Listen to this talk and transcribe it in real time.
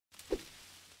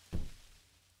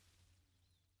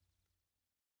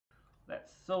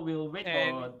So we'll wait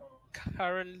And for.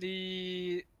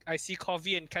 currently, I see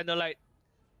Coffee and Candlelight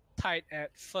tied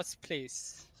at first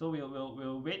place. So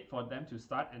we'll wait for them to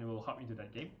start, and we'll hop into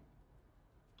that game.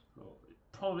 So it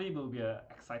probably will be an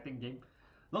exciting game.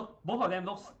 Look, both of them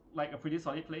looks like a pretty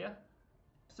solid player.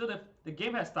 So the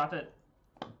game has started.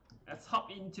 Let's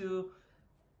hop into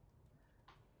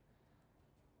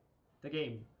the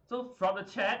game. So from the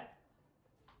chat,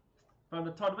 from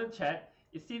the tournament chat,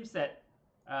 it seems that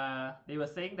they were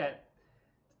saying that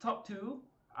the top two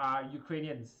are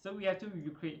Ukrainians. So we have two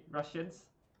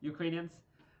Ukrainians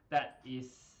that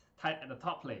is tied at the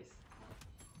top place.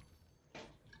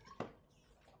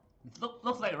 It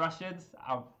looks like Russians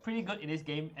are pretty good in this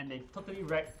game, and they totally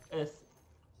wrecked us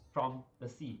from the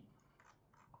sea.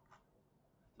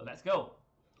 So let's go.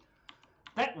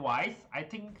 Deck wise, I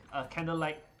think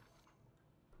Candlelight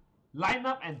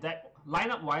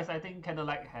lineup wise, I think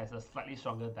Candlelight has a slightly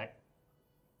stronger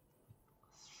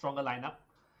lineup.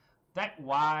 Deck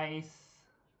wise,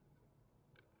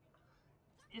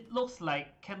 it looks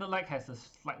like Candlelight has a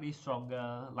slightly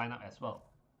stronger lineup as well,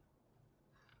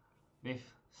 with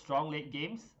strong late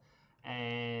games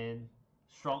and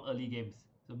strong early games.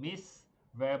 So Miss,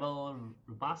 Variable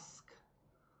Mask,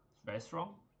 very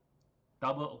strong.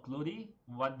 Double Occludi,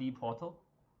 1D Portal.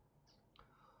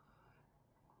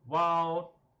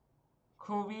 While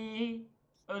Kobe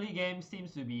early game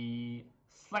seems to be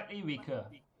slightly weaker.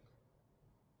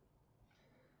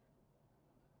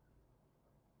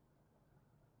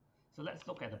 So let's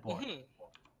look at the board.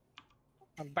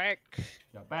 I'm back.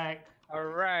 You're back.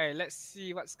 Alright, let's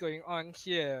see what's going on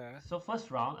here. So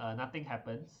first round, nothing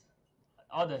happens.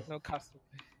 All the No custom.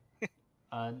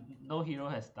 no hero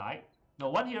has died. No,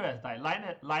 one hero has died.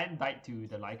 Lion died to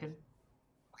the Lycan.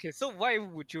 Okay, so why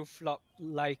would you flop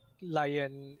like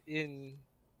Lion in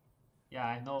Yeah,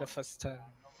 I know. the first turn?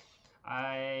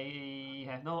 I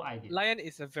have no idea. Lion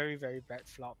is a very, very bad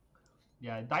flop.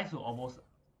 Yeah, it dies to almost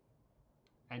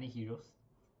any heroes.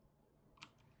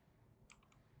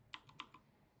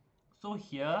 So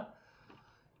here,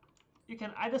 you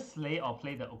can either slay or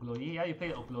play the Oglodi. Yeah, you play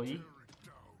the Oglodi.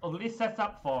 Oglodi sets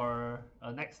up for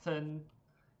a next turn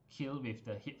kill with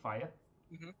the hit fire.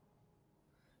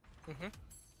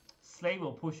 Slay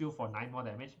will push you for 9 more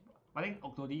damage. I think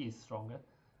Oglodi is stronger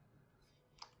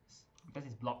because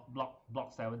it's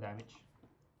block 7 damage.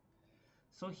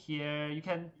 So here you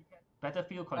can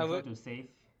battlefield control to save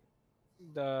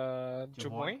the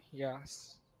Jumoy.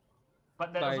 Yes.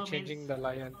 But that By also changing means, the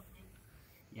Lion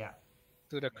yeah,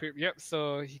 to the creep. Yep,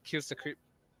 so he kills the creep.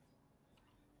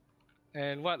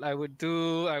 And what I would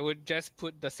do, I would just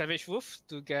put the Savage Wolf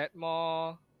to get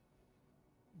more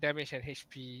damage and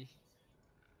HP.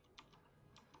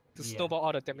 To snowball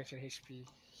all the damage and HP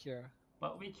here.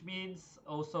 But which means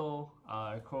also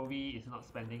Crovey is not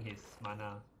spending his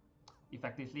mana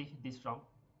effectively this round,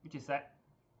 which is sad.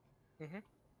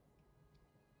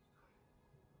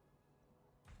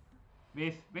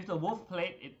 With the wolf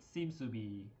plate, it seems to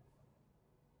be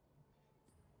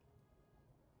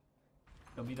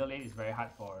the middle lane is very hard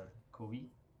for Covey.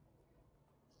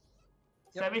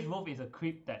 Yep. Savage Wolf is a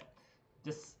creep that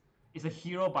just is a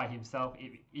hero by himself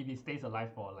if he stays alive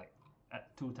for like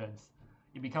 2 turns.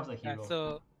 It becomes a hero. Yeah,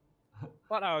 so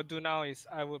what I'll do now is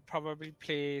I would probably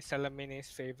play Salamine's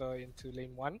Favor into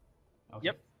lane 1. Okay.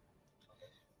 Yep.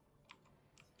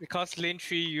 Because lane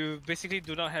 3, you basically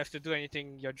do not have to do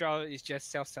anything. Your draw is just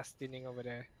self-sustaining over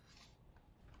there.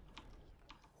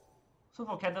 So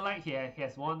for Candlelight, he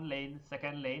has one lane,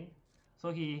 second lane.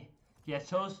 So he has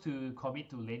chose to commit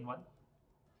to lane 1.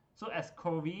 So as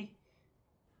Corby,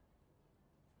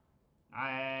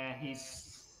 he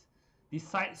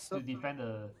decides to defend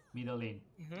the middle lane.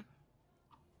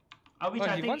 Which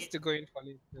I he think wants to go in for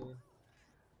lane 2.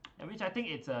 Which I think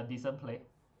it's a decent play.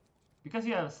 Because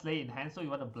you have a Slay in hand, so you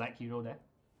want a black hero there.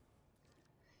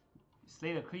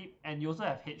 Slay the creep, and you also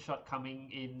have headshot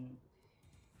coming in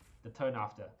the turn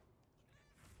after.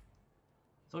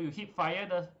 So you hit fire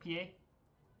the PA.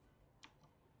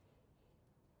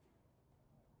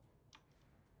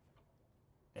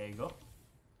 There you go.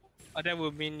 That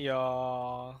would mean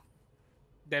your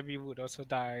Debbie would also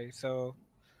die, so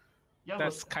yeah,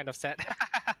 that's kind of sad.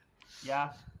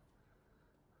 Yeah.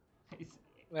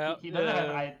 Well, he doesn't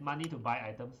have money to buy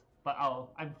items, but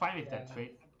I'm fine with that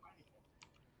trade.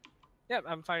 Yep,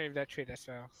 I'm fine with that trade as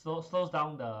well. Slows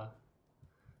down the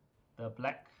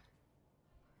black.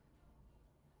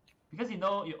 Because you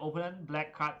know your opponent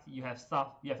black cards, you have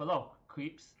a lot of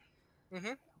creeps.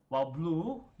 While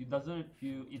blue,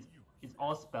 it's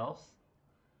all spells.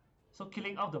 So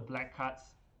killing off the black cards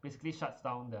basically shuts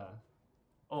down the.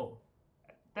 Oh,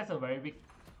 that's a very big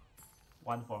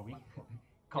one for me.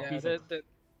 copies. Yeah,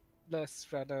 that's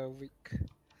rather weak.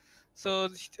 So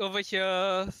over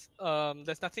here,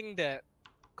 there's nothing that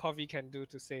Corvi can do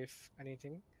to save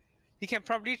anything. He can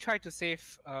probably try to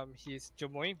save his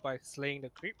Jomoy by slaying the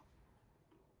creep.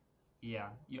 Yeah,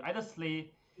 you either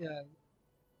slay. Yeah.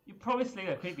 You probably slay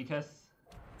the creep because.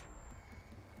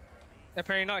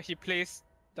 Apparently not. He plays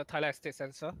the Thailand Estate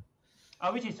Sensor.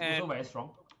 Which is also very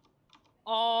strong.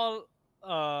 All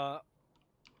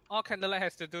Candlelight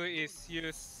has to do is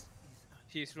use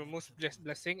his remove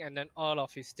blessing, and then all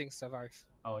of his things survive.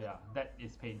 Oh yeah, that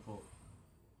is painful.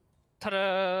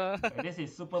 Ta-da! Okay, this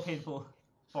is super painful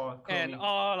for Corvi. And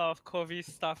all of Corvi's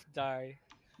stuff die.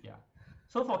 Yeah.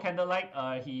 So for Candlelight,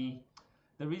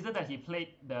 the reason that he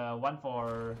played the one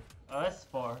for us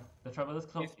for the Traveler's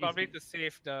Cloak is probably to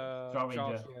save the Draw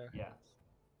Ranger. Yeah.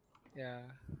 Yeah.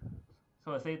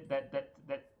 So I say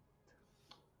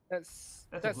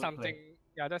that's something. Play.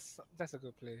 Yeah, that's a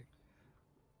good play.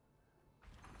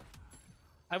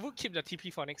 I would keep the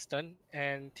TP for next turn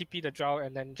and TP the draw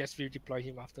and then just redeploy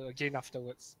him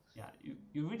afterwards. Yeah,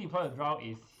 you redeploy the draw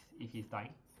if he's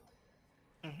dying.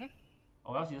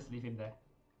 Or else you just leave him there.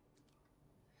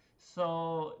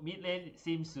 So mid lane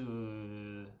seems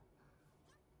to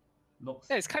looks.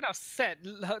 Yeah, it's kind of sad.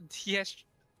 He has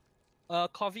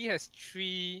Corvi has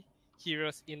 3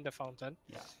 heroes in the fountain.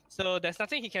 Yeah. So there's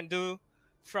nothing he can do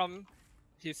from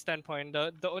his standpoint.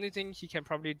 The only thing he can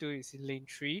probably do is in lane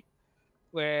 3,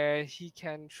 where he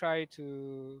can try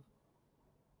to.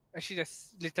 Actually,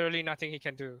 there's literally nothing he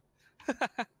can do.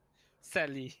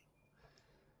 Sadly.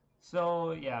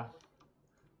 So yeah.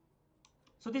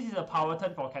 So this is a power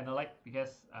turn for Candlelight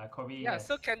because Corvi. Yeah.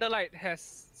 So Candlelight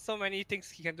has so many things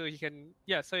he can do. He can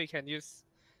so he can use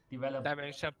develop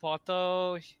Dimension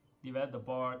Portal. Develop the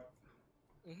board.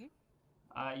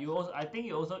 I think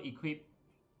you also equip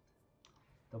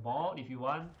the ball if you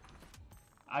want.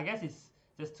 I guess it's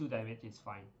just 2 damage. It's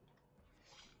fine.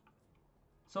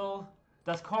 So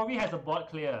does Corvi has a board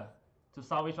clear to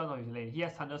salvage one of his lane? He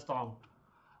has Thunderstorm.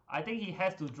 I think he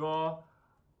has to draw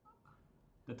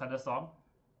the Thunderstorm.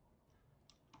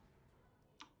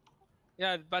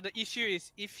 Yeah, but the issue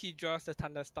is if he draws the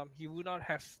Thunderstorm, he would not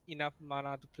have enough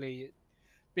mana to play it.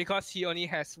 Because he only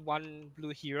has 1 blue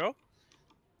hero.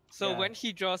 So when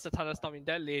he draws the Thunderstorm in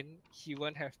that lane, he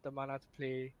won't have the mana to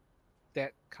play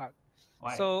that card.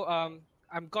 Why? So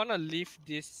I'm gonna leave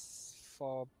this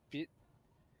for a bit.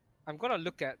 I'm gonna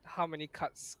look at how many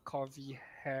cards Corvi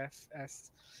have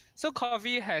as. So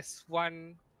Corvi has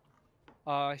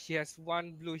he has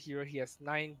 1 blue hero. He has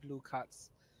 9 blue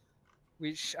cards,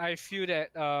 which I feel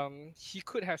that he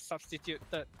could have substituted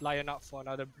Lion out for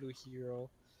another blue hero,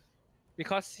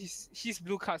 because his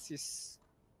blue cards is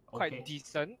quite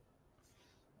decent.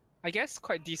 I guess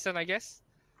quite decent. I guess.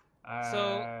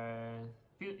 So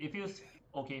it feels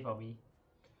okay for me.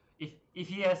 If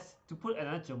he has to put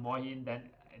another Jamoy in, then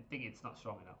I think it's not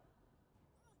strong enough.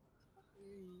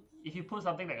 If you put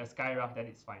something like a Skyra, then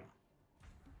it's fine.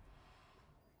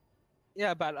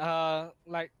 Yeah, but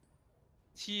like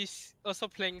he's also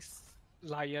playing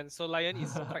Lion, so Lion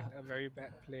is quite a very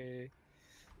bad play.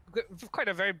 Quite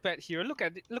a very bad hero. Look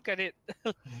at it.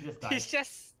 He's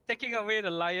just taking away the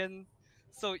Lion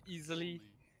so easily.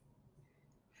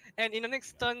 And in the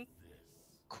next turn,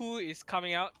 Ku is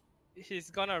coming out. He's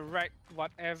gonna wreck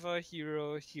whatever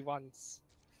hero he wants.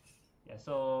 Yeah,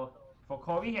 so for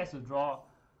Corvi, he has to draw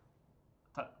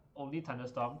only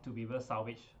Thunderstorm to be able to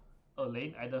salvage a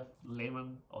lane, either lane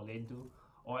 1 or lane 2,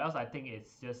 or else I think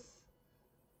it's just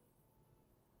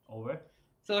over.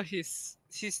 So he's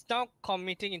now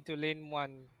committing into lane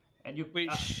 1, and you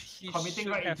which he committing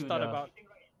should right have into thought about.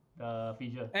 The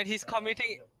feature. And he's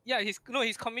committing. Yeah, he's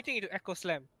committing into Echo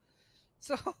Slam.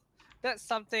 So that's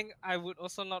something I would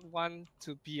also not want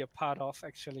to be a part of,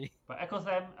 actually. But Echo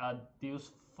Slam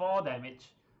deals 4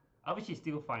 damage, which is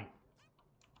still fine.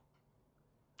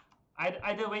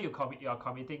 Either way, you are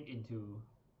committing into.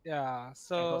 Yeah.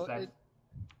 So.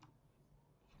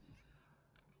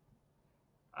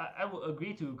 I would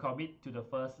agree to commit to the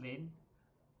first lane,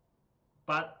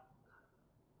 but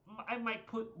I might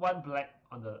put 1 black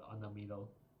on the middle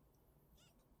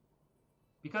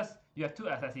because you have 2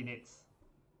 assassinates.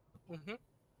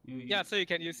 So you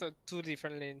can use 2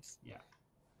 different lanes. Yeah.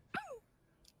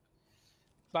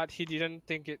 But he didn't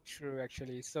think it through,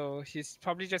 actually, so he's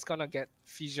probably just gonna get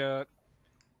fissured.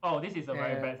 Oh, this is a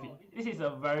very bad feature. This is a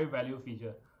very value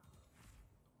feature.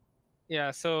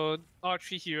 Yeah, so all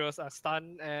 3 heroes are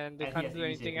stunned and they can't do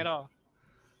anything at all.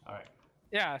 Alright.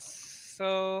 Yeah,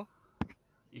 so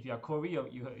if you are Corvi,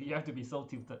 you have to be so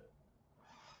tilted.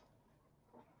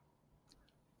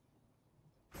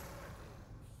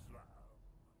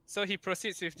 So he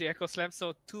proceeds with the Echo Slam,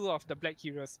 so 2 of the black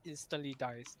heroes instantly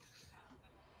dies.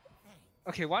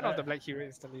 Okay, one of the black heroes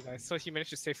instantly dies, so he managed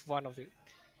to save one of it.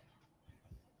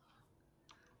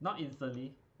 Not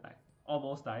instantly, like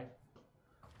almost died.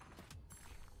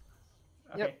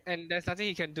 Okay. Yep, and there's nothing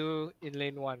he can do in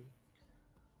lane 1.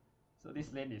 So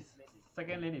this lane is,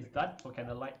 second lane is done for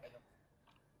Candlelight.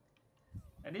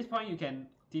 At this point you can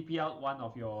TP out one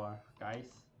of your guys.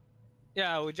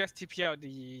 Yeah, I would just TP out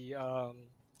the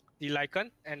Lycan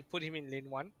and put him in lane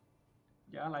 1.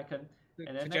 Yeah, Lycan.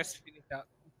 And then just finish out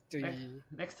the...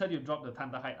 Next turn you drop the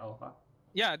Thunderhide Alpha.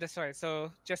 Yeah, that's right.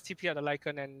 So just TP out the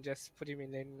Lycan and just put him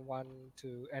in lane 1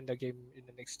 to end the game in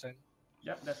the next turn.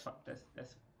 Yep, that's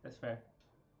fair.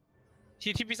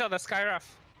 He TPs out the Skywrath.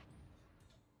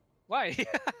 Why?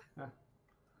 Huh.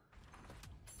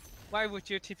 Why would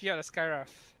you TP out the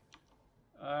Skywrath?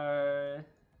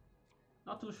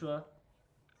 Not too sure.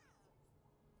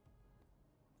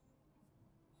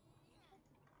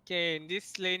 Okay, in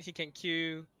this lane he can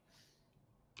queue.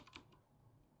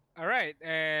 Alright,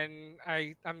 and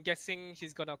I'm guessing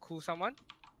he's gonna cool someone.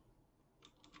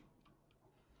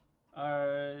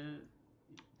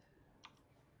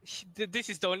 This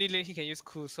is the only lane he can use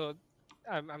cool, so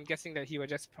I'm guessing that he will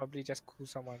probably just cool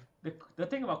someone. The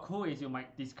thing about cool is you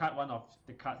might discard one of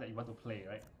the cards that you want to play,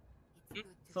 right?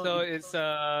 So it's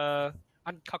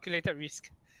uncalculated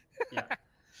risk. Yeah.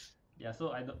 Yeah,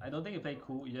 so I don't think you play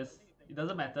cool, it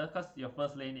doesn't matter because your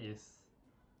first lane is...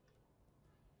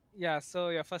 Yeah, so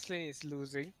your first lane is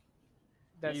losing.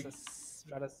 That's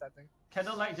rather sad thing.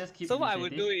 Candlelight just keeps So what I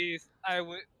would do is I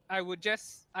would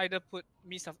just either put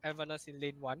Mist of Avernus in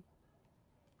lane 1.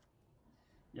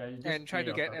 Yeah, you just and try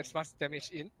to get as much damage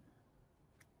in.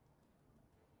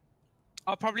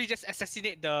 I'll probably just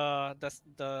assassinate the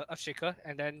Earthshaker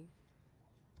and then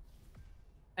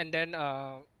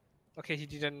okay, he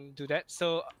didn't do that.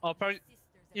 So I'll probably,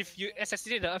 if you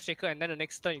assassinate the Earthshaker and then the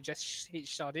next turn you just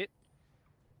headshot it,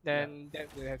 then that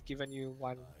will have given you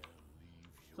 1.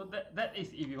 So that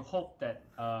is if you hope that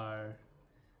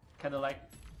Candlelight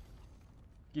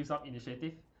gives up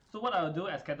initiative. So what I'll do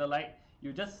as Candlelight,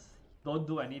 you just don't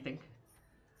do anything.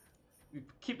 You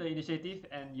keep the initiative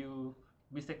and you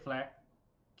Mystic Flare,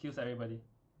 kills everybody.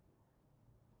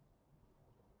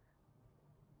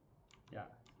 Yeah.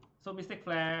 So Mystic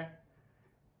Flare.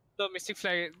 So Mystic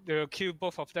Flare will kill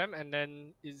both of them and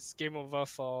then it's game over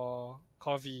for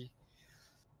Corvi.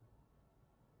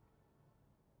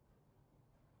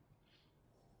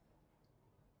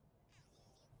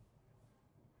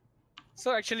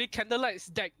 So actually, Candlelight's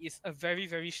deck is a very,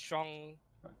 very strong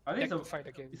deck to fight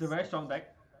against. It's a very strong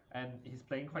deck, and he's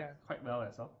playing quite well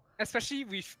as well. Especially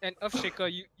with an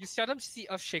Earthshaker, you seldom see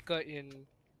Earthshaker in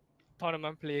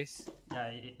tournament plays.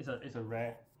 Yeah, it's a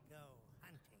rare.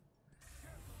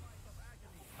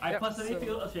 I personally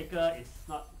feel Earthshaker is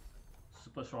not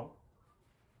super strong.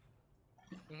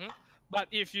 But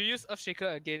if you use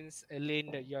Earthshaker against a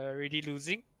lane that you're already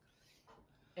losing,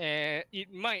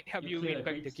 it might help you win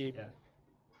back the game.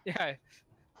 Yeah.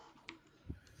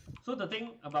 So the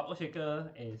thing about Earthshaker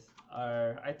is,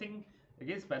 I think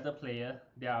against better player,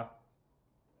 they are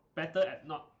better at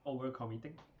not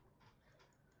overcommitting.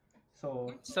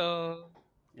 So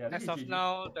yeah, as of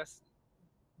now,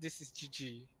 this is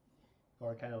GG.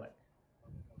 For Candlelight.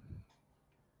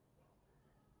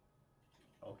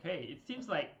 Okay, it seems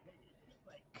like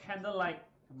Candlelight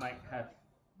might have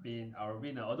been our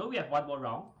winner. Although we have one more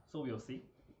round, so we'll see.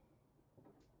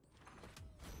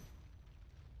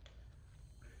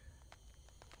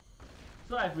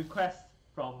 So I have requests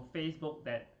from Facebook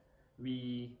that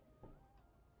we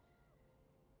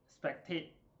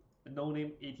spectate No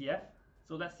Name ATF.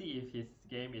 So let's see if his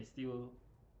game is still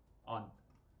on.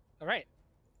 Alright.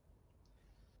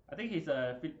 I think he's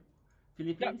a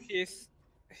Philippines. Yep,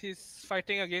 he's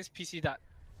fighting against PC Dart.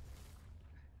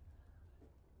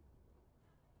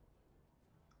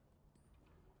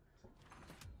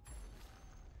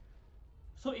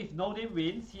 So if No Name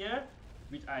wins here,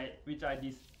 which I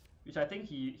think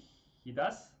he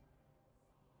does.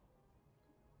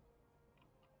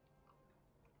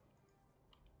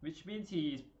 Which means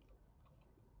he is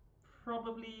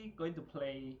probably going to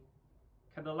play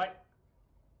Candlelight.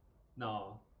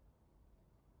 No.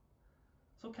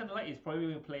 So Candlelight is probably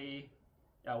going to play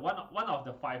one of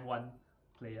the 5-1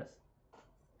 players.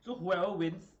 So whoever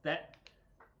wins that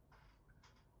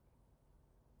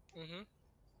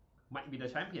might be the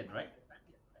champion, right?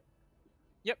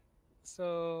 Yep.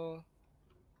 So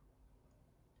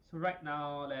right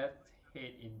now let's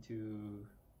head into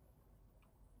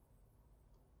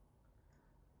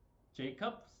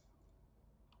Jacobs.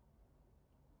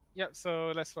 Yep,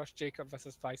 so let's watch Jacob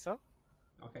versus Faisal.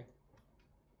 Okay.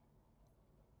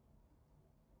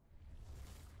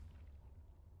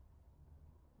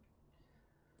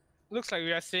 Looks like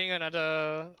we are seeing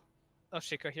another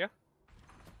Earthshaker here.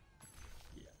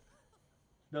 Yeah.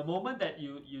 The moment that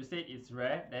you said it's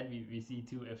rare, then we see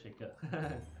two Earthshaker.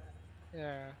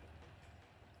 Yeah.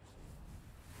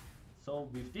 So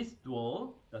with this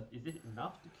duel, is it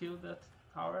enough to kill the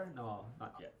tower? No,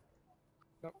 not yet.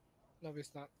 No, no,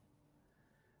 it's not.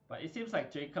 But it seems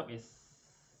like Jacob is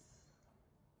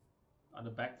on the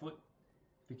back foot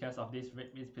because of this Red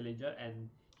Mist Pillager, and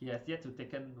he has yet to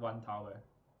taken one tower.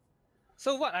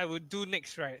 So what I would do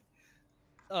next, right?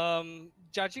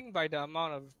 Judging by the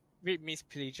amount of Red Mist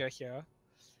Pillager here,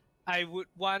 I would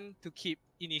want to keep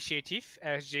initiative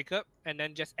as Jacob and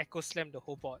then just Echo Slam the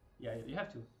whole board. Yeah, you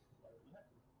have to.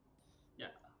 Yeah,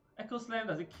 Echo Slam,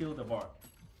 does it kill the board?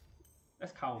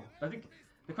 Let's count.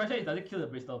 The question is, does it kill the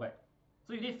Bristleback?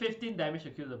 So you need 15 damage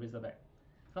to kill the Bristleback.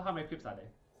 So how many crypts are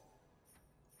there?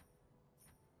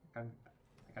 I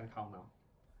can't count now.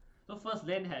 So first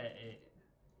lane had a...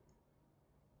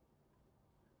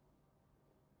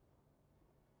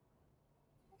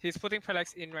 He's putting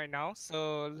Parallax in right now,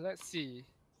 so let's see.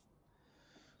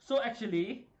 So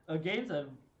actually, against a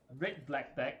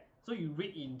red-black deck, so you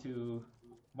read into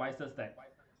Vicer's deck.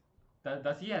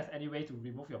 Does he have any way to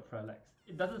remove your Parallax?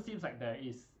 It doesn't seem like there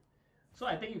is. So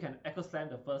I think you can Echo Slam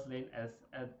the first lane as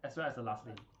well as the last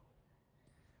lane.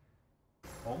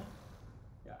 Boom.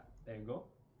 Yeah, there you go.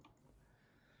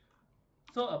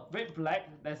 So a red-black,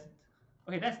 that's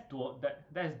dual.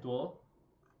 That's dual.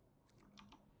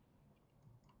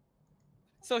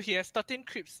 So he has 13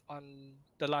 creeps on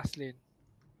the last lane.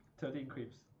 13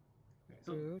 creeps. Okay,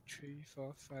 so 2, 3,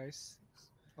 4, 5, 6.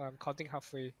 Oh, I'm counting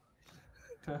halfway.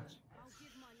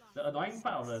 the annoying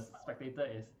part of the spectator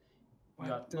is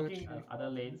you are looking at other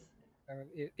lanes. 7,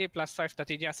 8, 8 plus 5,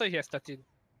 13. Yeah, so he has 13.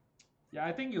 Yeah,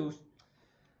 I think you...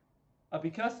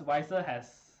 because Vicer has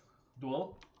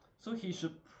dual, so he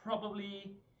should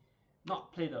probably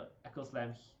not play the Echo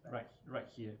Slam right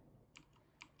here.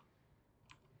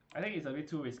 I think it's a bit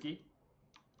too risky.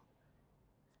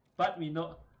 But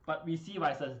we see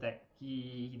Vicer's deck.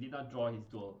 He did not draw his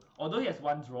duel. Although he has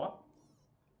one draw.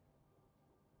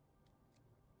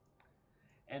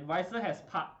 And Vicer has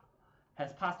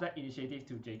passed back initiative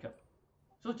to Jacob.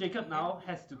 So Jacob now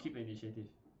has to keep the initiative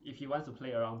if he wants to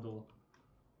play around duel.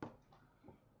 If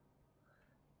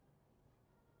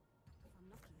I'm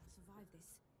lucky, I'll survive this.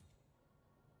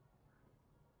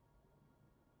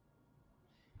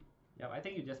 Yeah, I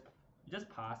think you just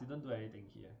pass. You don't do anything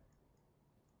here.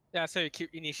 Yeah, so you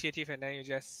keep initiative and then you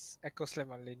just Echo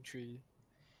Slam on lane 3.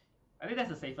 I think that's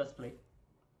the safest play.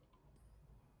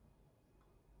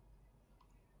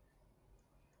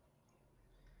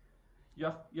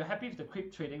 You're happy with the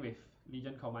creep trading with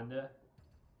Legion Commander?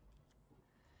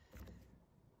 I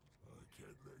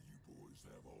can't let you boys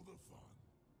have all the fun.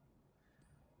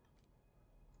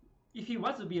 If he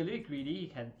wants to be a little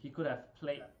greedy, he could have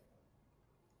played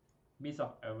Mist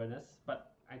of Avernus,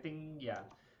 but I think yeah,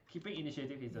 keeping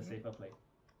initiative is a safer play.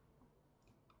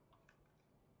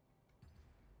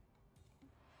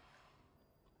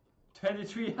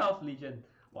 $23 health Legion.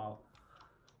 Wow.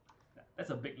 That's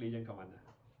a big Legion commander.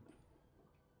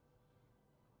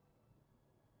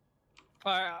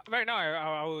 Right now,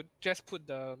 I would just put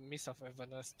the Mist of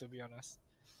Avernus, to be honest.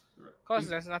 Because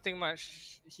there's nothing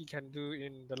much he can do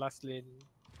in the last lane.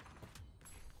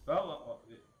 Well,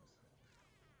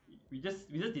 we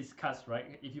just discussed,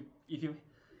 right? If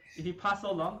he passed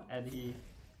so long and he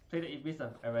played the Mist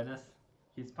of Avernus,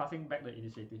 he's passing back the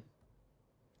initiative.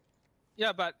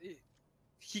 Yeah, but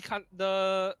he can't.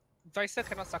 The Vicer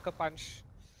cannot sucker punch.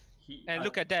 And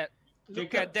look at that.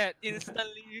 Look at that.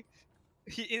 Instantly,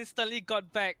 he instantly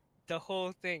got back the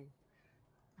whole thing.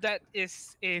 That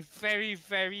is a very,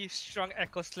 very strong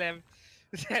Echo Slam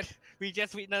that we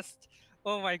just witnessed.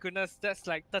 Oh my goodness, that's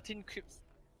like 13 creeps.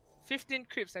 15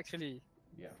 creeps actually.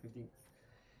 Yeah, 15.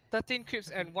 13 creeps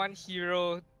and one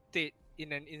hero dead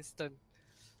in an instant.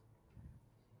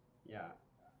 Yeah.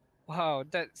 Wow,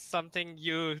 that's something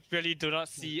you really do not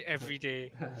see every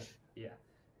day. Yeah.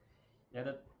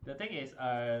 Yeah, the thing is,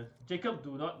 Jacob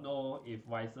do not know if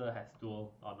Vicer has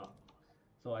duel or not.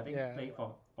 So I think playing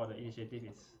for the initiative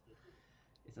is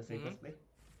the safest play.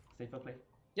 Safer play.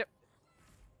 Yep.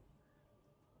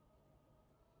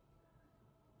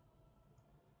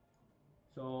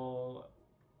 So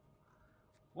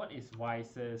what is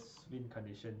Vicer's win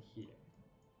condition here?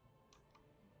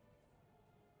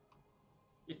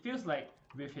 It feels like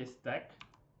with his deck,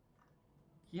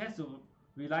 he has to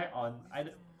rely on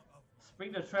either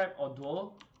Spring the Trap or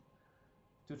Duel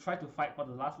to try to fight for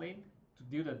the last lane, to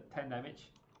deal the 10 damage.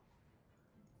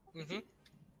 Mm-hmm.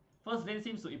 First lane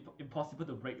seems to impossible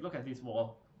to break. Look at this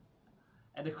wall.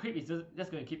 And the creep is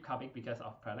just going to keep coming because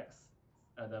of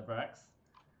the barracks.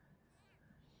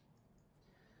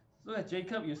 So as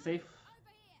Jacob, you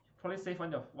probably save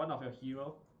one of your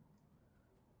hero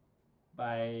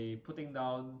by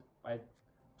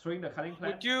throwing the cunning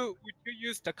plan. Would you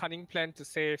use the cunning plan to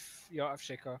save your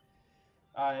Upshaker?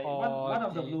 One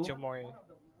of the the blue. Jamoy?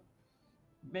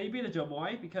 Maybe the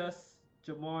Jamoy, because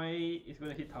Jamoy is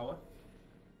going to hit tower.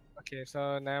 Okay,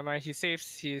 so never mind. He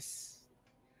saves his,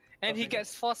 and he Okay.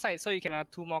 gets foresight, so you can add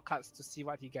 2 more cards to see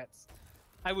what he gets.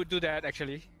 I would do that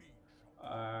actually.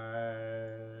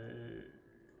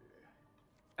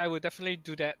 I would definitely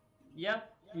do that.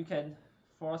 Yep, you can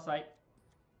foresight,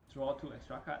 draw 2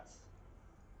 extra cards.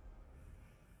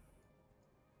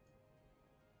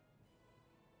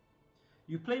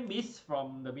 You play Mist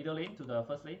from the middle lane to the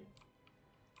first lane.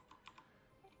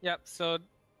 Yep. So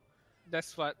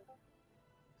that's what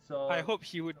So I hope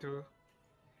he would do.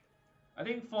 I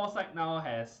think foresight now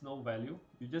has no value.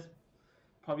 You just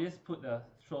probably just put the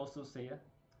throw soothsayer.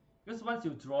 Because once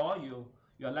you draw, you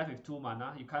are left with 2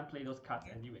 mana. You can't play those cards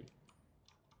anyway.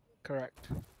 Correct.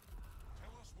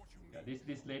 Yeah,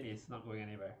 this lane is not going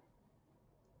anywhere.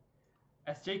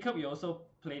 As Jacob, you also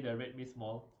play the red mist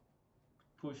mall.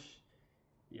 Push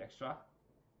the extra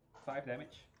 5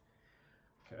 damage.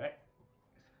 Correct.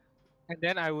 And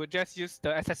then I would just use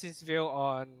the Assassin's Veil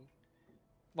on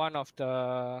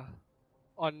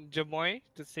on Jamoy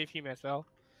to save him as well.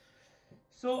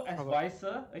 So as Probably.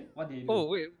 Visor, what did you do? Oh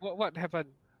wait, what happened?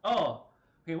 Oh,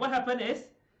 okay. What happened is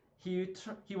he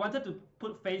wanted to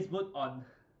put face boot on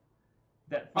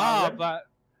that Ah, farm,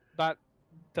 but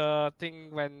the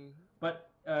thing when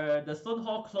the Stone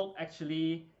Hall cloak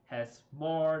actually has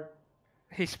more.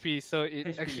 HP, so it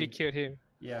HP. actually killed him.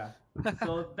 Yeah.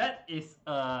 So that is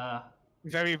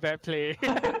Very bad play.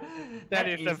 that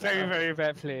is a very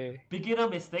bad play. beginner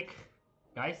mistake,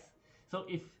 guys. So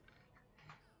if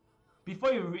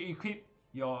before you re-equip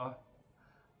your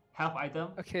health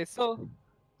item, Okay, so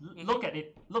look at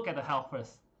it. Look at the health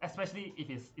first, especially if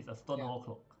it's a Stone Yeah. Hall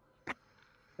cloak.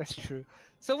 that's true.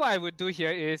 So what I would do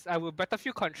here is I would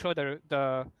battlefield control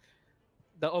the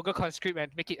Ogre Conscript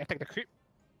and make it attack the creep.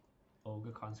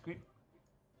 Ogre conscript.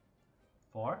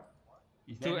 4.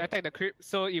 Is To that attack the creep,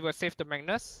 so it will save the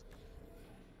Magnus.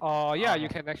 Or yeah, you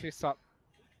Okay. can actually swap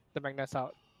the Magnus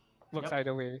out. Works Yep.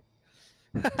 either way.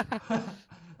 it?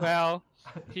 Well,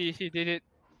 he did it.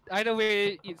 Either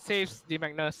way, it saves the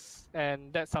Magnus,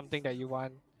 and that's something that you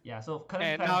want. Yeah. So current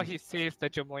And plan now is he saves the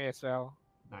Jamoy as well.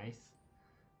 nice.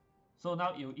 So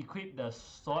now you equip the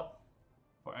sword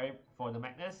for the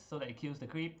Magnus so that it kills the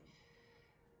creep.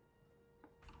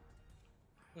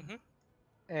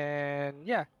 And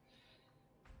yeah,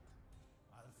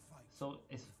 So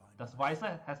does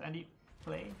Visor has any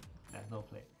play? There's no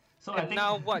play. So I and think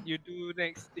now what you do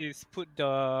next is put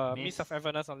the Mist. Mist of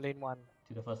Everness on lane 1.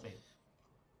 to the first lane.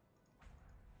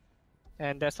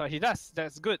 And that's what he does.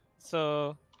 That's good.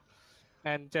 So,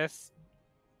 and just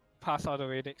pass all the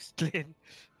way next lane.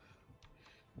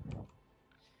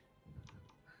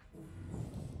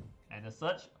 And the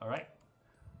search, alright.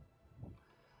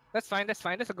 That's fine. That's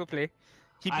fine. That's a good play.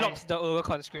 He I- blocks the Ogre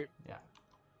Conscript. Yeah.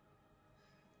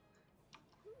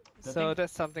 The So thing-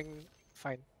 that's something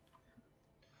fine.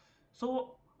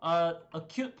 So a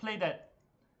cute play that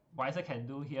Visor can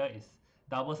do here is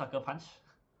double sucker punch.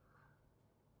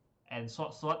 And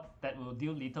sword that will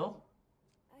deal little.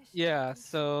 Yeah,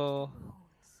 so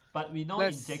But we know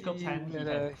let's in Jacob's see hand he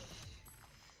whether has.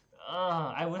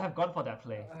 I would have gone for that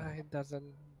play. it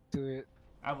doesn't do it.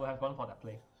 I would have gone for that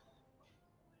play.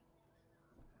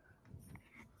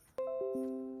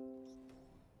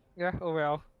 Yeah, oh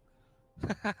well.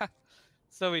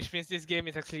 So which means this game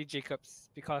is actually Jacob's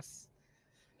because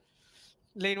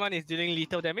lane 1 is dealing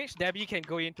lethal damage. Debbie can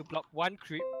go in to block 1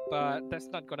 creep, but that's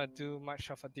not gonna do much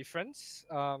of a difference.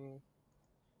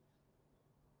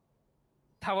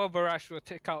 Tower Barrage will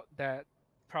take out that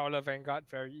Prowler Vanguard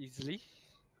very easily.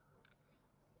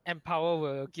 Empower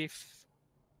will give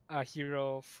a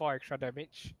hero 4 extra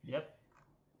damage. Yep.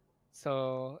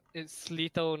 So it's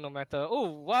lethal no matter. Oh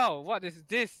wow, what is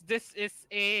this? This is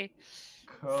a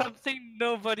Curve. something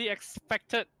nobody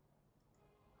expected.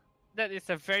 That is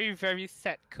a very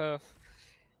sad curve.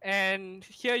 And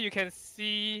here you can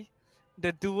see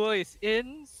the duo is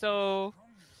in, so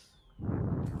I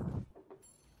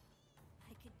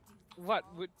could do what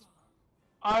would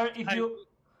If I, you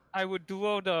I would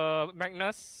duo the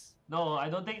Magnus. no, I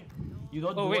don't think you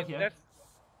don't Oh do it wait, here.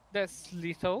 that's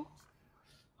lethal.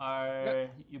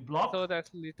 You block. So that's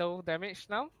lethal damage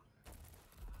now.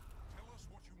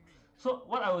 So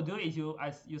what I will do is you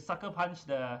sucker punch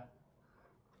the.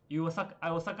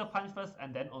 I will sucker punch first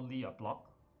and then only your block.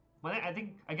 But then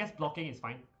I guess blocking is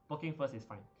fine. Blocking first is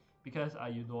fine because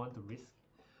you don't want to risk.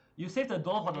 You save the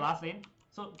door for the last lane,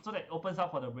 so that opens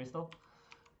up for the Bristol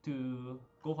to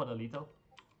go for the lethal.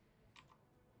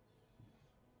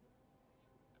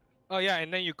 Oh yeah,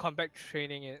 and then you come back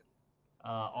training it.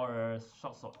 Or a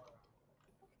short sword.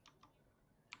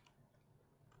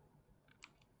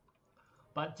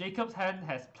 But Jacob's hand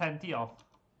has plenty of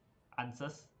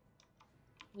answers.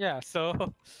 Yeah,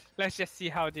 so let's just see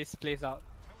how this plays out.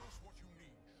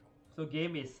 So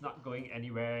game is not going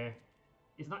anywhere.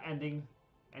 It's not ending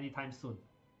anytime soon.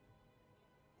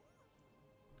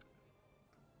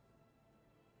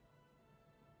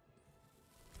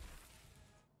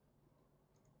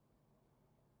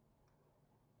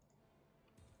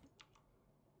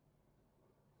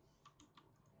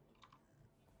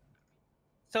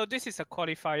 So this is a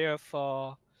qualifier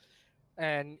for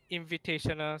an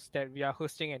invitationals that we are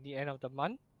hosting at the end of the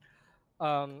month.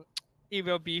 It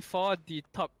will be for the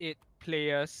top 8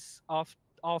 players of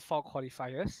all 4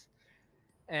 qualifiers,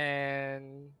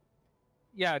 and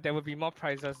yeah, there will be more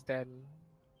prizes then,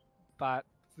 but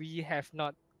we have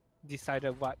not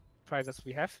decided what prizes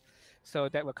we have, so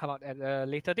that will come out at a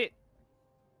later date.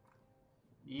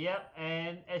 Yep,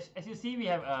 and as you see, we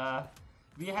have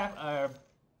a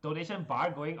donation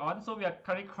bar going on. So we are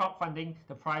currently crowdfunding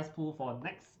the prize pool for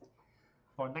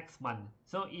next month.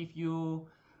 So if you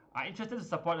are interested to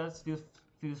support us,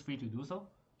 feel free to do so.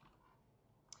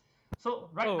 So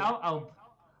right now,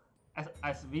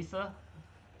 as Visa,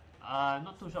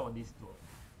 not too sure on these two.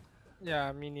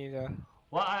 Yeah, me neither.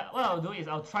 What I'll do is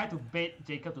I'll try to bait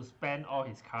Jacob to spend all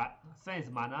his card, spend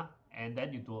his mana, and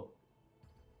then you duel.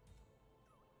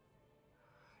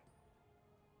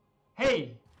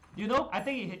 Hey, you know, I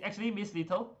think he actually missed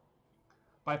little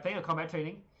by playing a combat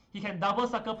training. He can double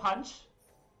sucker punch.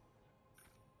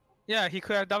 Yeah, he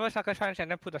could have double sucker punch and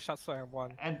then put the short sword and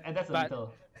won. And that's a But-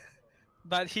 little.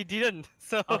 But he didn't,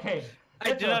 so Okay.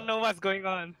 I do not know what's going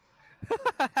on.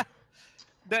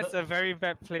 That's So- a very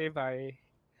bad play by.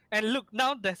 And look,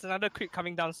 now there's another crit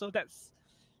coming down, so that's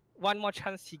one more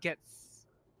chance he gets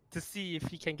to see if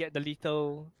he can get the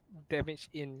lethal damage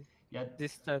in Yeah,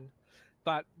 this turn.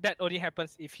 But that only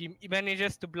happens if he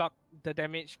manages to block the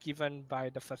damage given by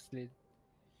the first lane.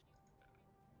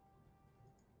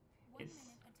 1 It's-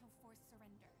 minute until forced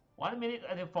surrender. 1 minute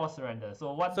until forced surrender.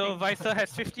 So one So thing Visor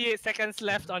has 58 seconds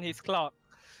left on his clock.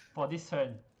 for this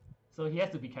turn. So he has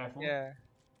to be careful. Yeah.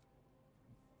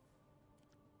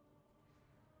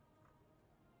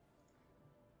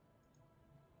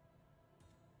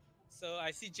 So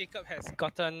I see Jacob has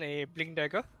gotten a Blink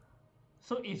Dagger.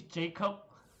 So if Jacob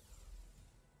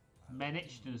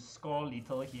managed to score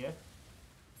little here,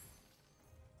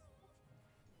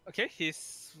 Okay,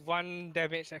 he's 1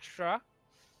 damage extra.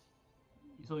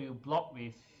 so you block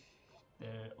with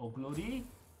the Oglodi,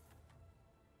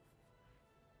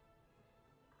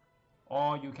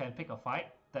 or you can pick a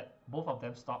fight that both of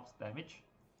them stops damage.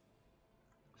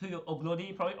 So you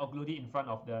probably Oglodi in front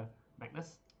of the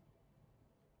Magnus.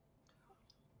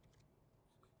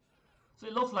 So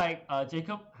it looks like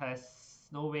Jacob has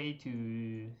no way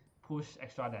to push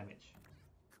extra damage.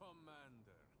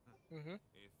 Commander. Mm-hmm.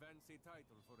 A fancy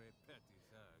title for a petty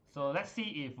thug. So let's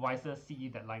see if Weiser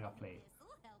sees that line of play.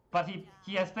 This'll help But you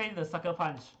he down. has played the sucker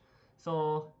punch.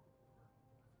 So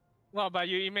Well, but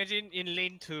you imagine in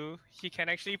lane 2, he can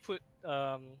actually put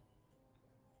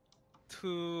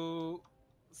two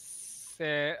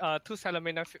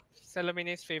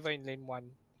Salamina's favor in lane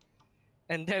 1.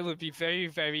 And that would be very,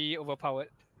 very overpowered.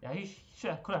 yeah, he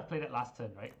could have played it last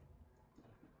turn, right?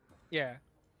 Yeah.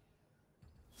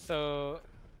 So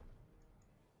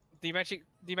the Magic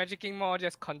King Maw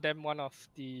just condemned one of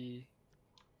the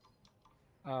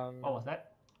What was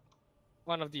that?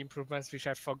 one of the improvements, which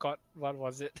I forgot what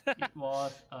was it. It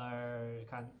was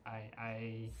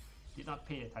I did not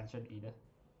pay attention either.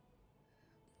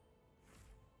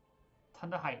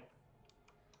 Thunderhide.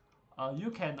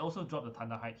 You can also drop the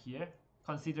Thunderhide here,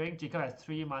 considering Jacob has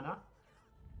 3 mana.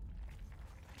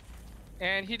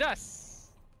 And he does.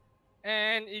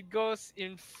 And it goes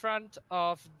in front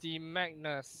of the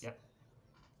Magnus. Yep.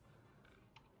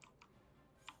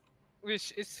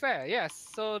 Which is fair, yes.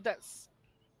 So that's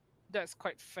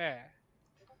quite fair.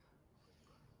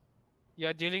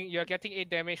 You're getting 8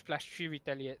 damage plus 3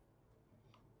 retaliate.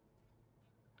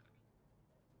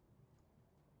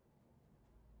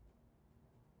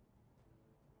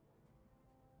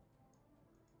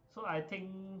 So I think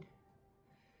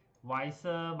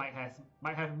Wiser might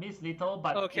have missed little,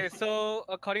 but Okay, if so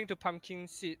according to Pumpkin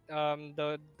Seed,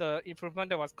 the improvement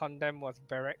that was condemned was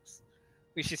barracks,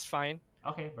 which is fine.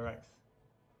 okay, barracks.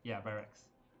 Yeah, barracks.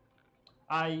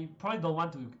 I probably don't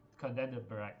want to condemn the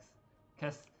barracks,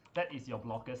 because that is your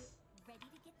blockers. Ready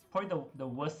to get to Probably the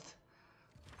worst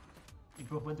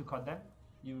improvement to condemn.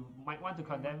 You might want to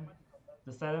condemn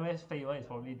the Salamis favor is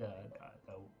probably the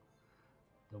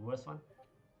worst one.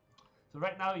 So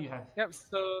right now you have Yep.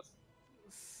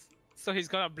 So he's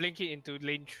gonna blink it into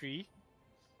lane 3.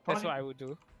 That's probably what I would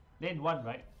do. lane 1,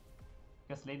 right?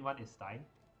 Because lane 1 is dying.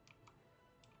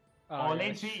 Or Yeah,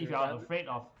 lane 3 if you are afraid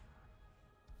of.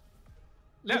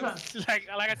 No, This like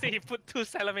I said, he put 2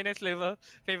 Salaminius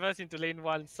favors into lane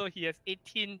 1, so he has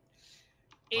 18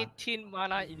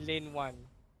 mana in lane 1,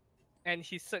 and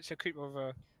he's such a creep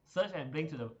over, Search and blink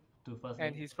to first lane.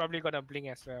 and he's probably gonna blink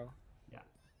as well. Yeah.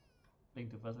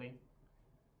 Blink to first lane.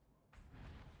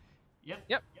 Yep.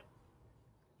 Yep.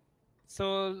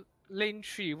 So lane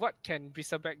 3, what can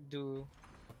Bristleback do?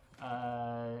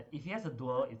 If he has a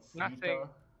duel, it's Nothing. lethal.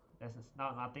 That's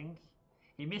not nothing.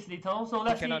 He missed lethal, so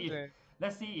let's cannot see do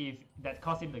if it. that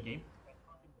cost him the game.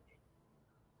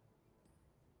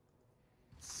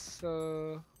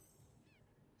 So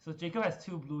So Jacob has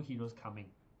 2 blue heroes coming.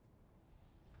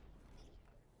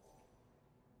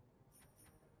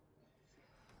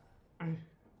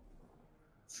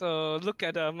 so look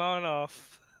at the amount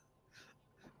of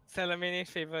Salaminius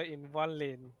favor in one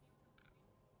lane.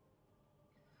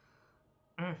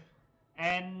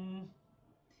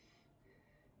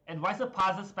 and Wiser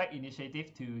passes back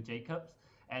initiative to Jacobs,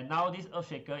 and now this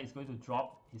Earthshaker is going to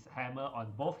drop his hammer on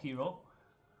both hero.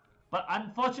 But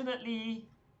unfortunately,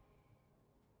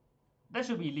 that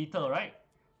should be lethal, right?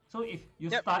 So if you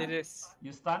Yep, stun, it is.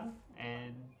 you stun,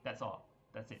 and that's all.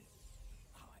 That's it.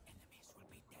 Our enemies will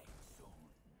be dead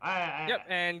soon. Yep,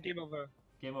 and game over.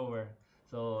 Game over.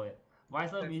 So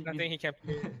Wiser There's nothing he can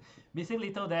play. missing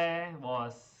lethal there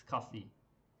was costly.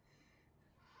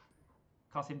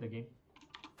 Cost him the game.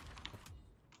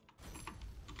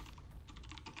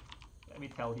 Let me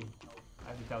tell him. I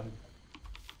have to tell him.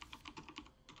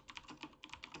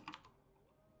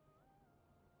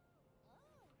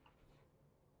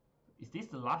 Is this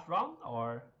the last round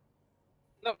or?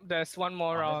 Nope, there's one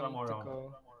more Oh, there's round one more to round.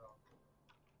 go.